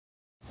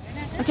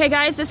Okay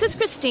guys, this is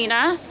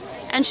Christina,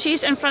 and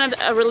she's in front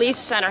of a relief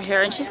center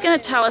here, and she's going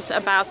to tell us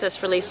about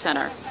this relief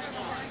center.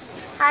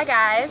 Hi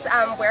guys,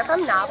 we're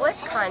from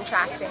Navillus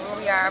Contracting.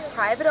 We are a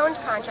private-owned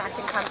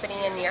contracting company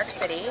in New York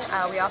City.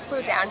 We all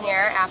flew down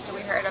here after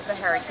we heard of the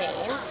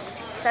hurricane.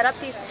 Set up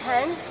these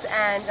tents,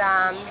 and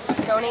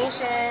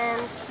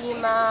donations,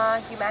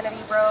 FEMA,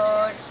 Humanity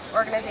Road,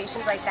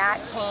 organizations like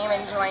that came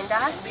and joined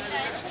us.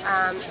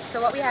 So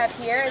what we have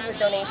here is a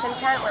donation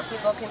tent where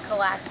people can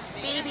collect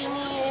baby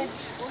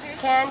needs,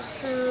 canned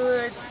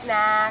food,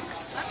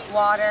 snacks,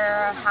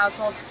 water,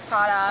 household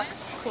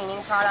products,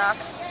 cleaning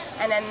products.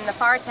 And then in the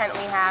far tent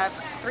we have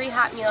 3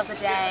 hot meals a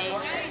day.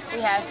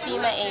 We have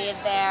FEMA aid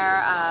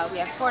there, we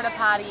have porta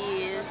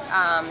potties,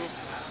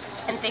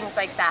 and things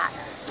like that.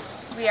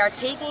 We are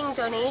taking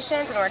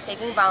donations and we're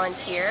taking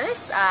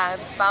volunteers.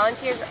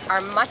 Volunteers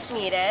are much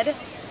needed.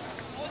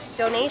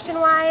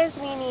 Donation-wise,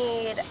 we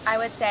need, I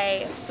would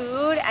say,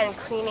 food and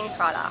cleaning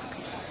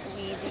products.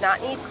 We do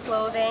not need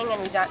clothing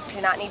and we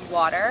do not need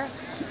water.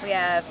 We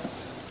have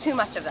too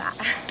much of that.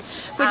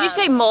 Would you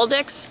say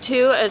Moldix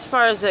too, as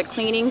far as the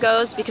cleaning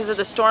goes, because of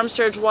the storm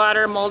surge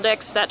water,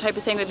 Moldix, that type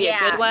of thing would be a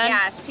good one?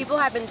 Yes, people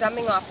have been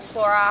dumping off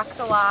Clorox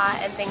a lot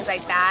and things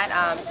like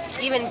that.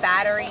 Even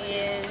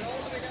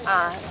batteries.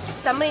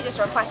 Somebody just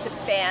requested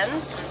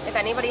fans. If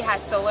anybody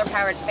has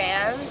solar-powered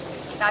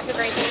fans, that's a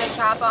great thing to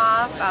drop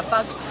off.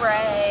 Bug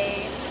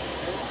spray.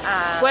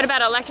 What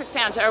about electric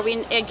fans? Are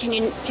we?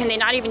 Can they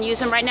not even use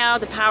them right now?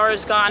 The power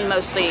is gone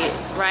mostly,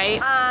 right?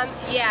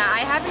 Yeah,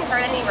 I haven't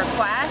heard any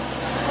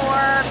requests for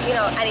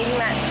anything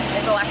that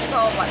is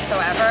electrical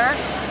whatsoever.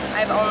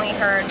 I've only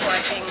heard for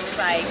things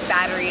like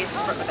batteries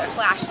for their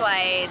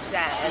flashlights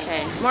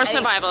and more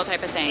survival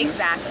type of things.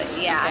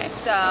 Exactly. Yeah. Okay.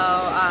 So.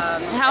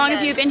 How long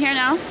have you been here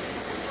now?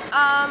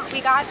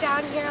 We got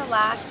down here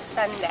last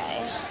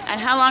Sunday. And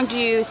how long do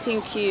you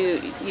think you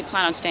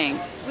plan on staying?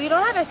 We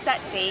don't have a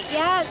set date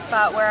yet,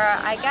 but we're,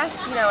 I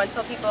guess,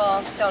 until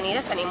people don't need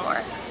us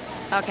anymore.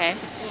 Okay.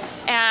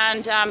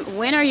 And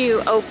when are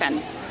you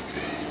open?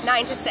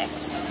 9 to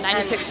 6. 9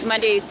 to 6,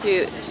 Monday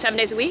through 7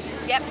 days a week?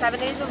 Yep, 7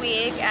 days a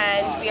week,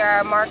 and we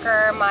are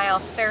marker mile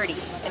 30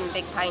 in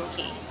Big Pine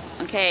Key.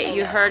 Okay,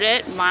 you heard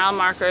it. Mile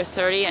marker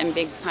 30 in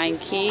Big Pine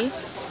Key.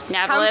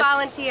 Navillus, come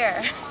volunteer.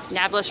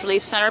 Navillus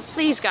Relief Center.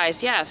 Please,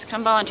 guys, yes,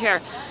 come volunteer.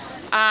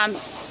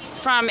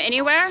 From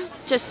anywhere?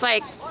 Just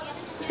like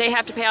they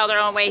have to pay all their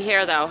own way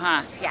here, though,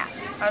 huh?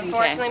 Yes.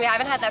 Unfortunately, we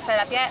haven't had that set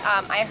up yet.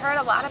 I heard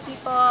a lot of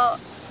people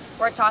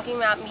were talking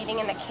about meeting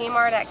in the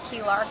Kmart at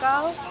Key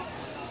Largo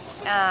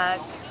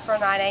for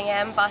 9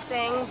 a.m.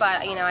 busing,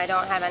 but I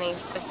don't have any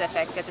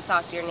specifics. You have to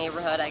talk to your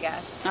neighborhood, I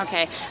guess.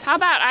 Okay. How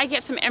about I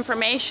get some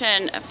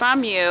information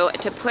from you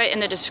to put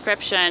in the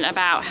description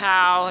about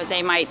how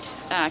they might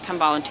come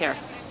volunteer?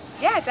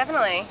 Yeah,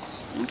 definitely.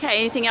 Okay.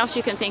 Anything else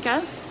you can think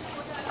of?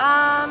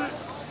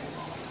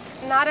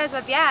 Not as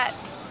of yet.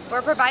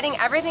 We're providing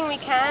everything we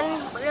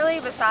can,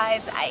 really,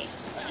 besides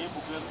ice.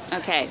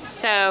 Okay,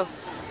 so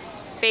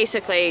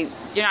basically,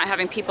 you're not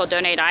having people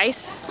donate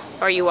ice,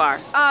 or you are?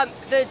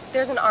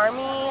 There's an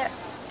army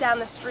down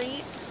the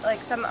street,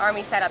 like some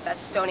army setup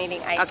that's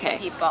donating ice to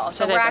people.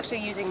 So we're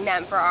actually using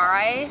them for our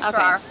ice, for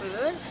our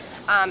food.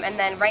 And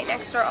then right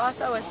next door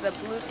also is the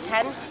Blue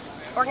Tent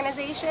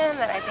organization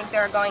that I think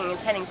they're going and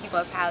tending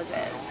people's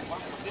houses.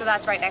 So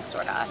that's right next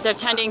door to us. They're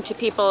tending to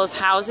people's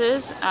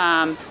houses?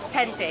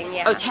 Tenting,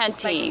 yeah. Oh,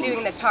 tenting. Like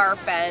doing the tarp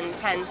and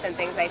tents and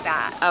things like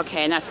that.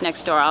 Okay, and that's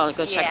next door. I'll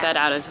go check that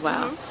out as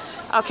well.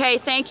 Okay,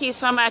 thank you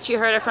so much. You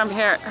heard it from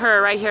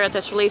her right here at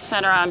this relief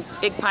center on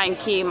Big Pine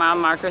Key, mile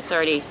marker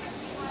 30.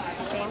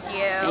 Thank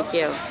you. Thank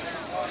you.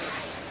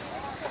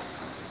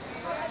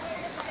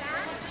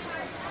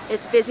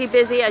 It's busy,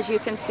 busy, as you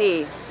can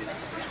see.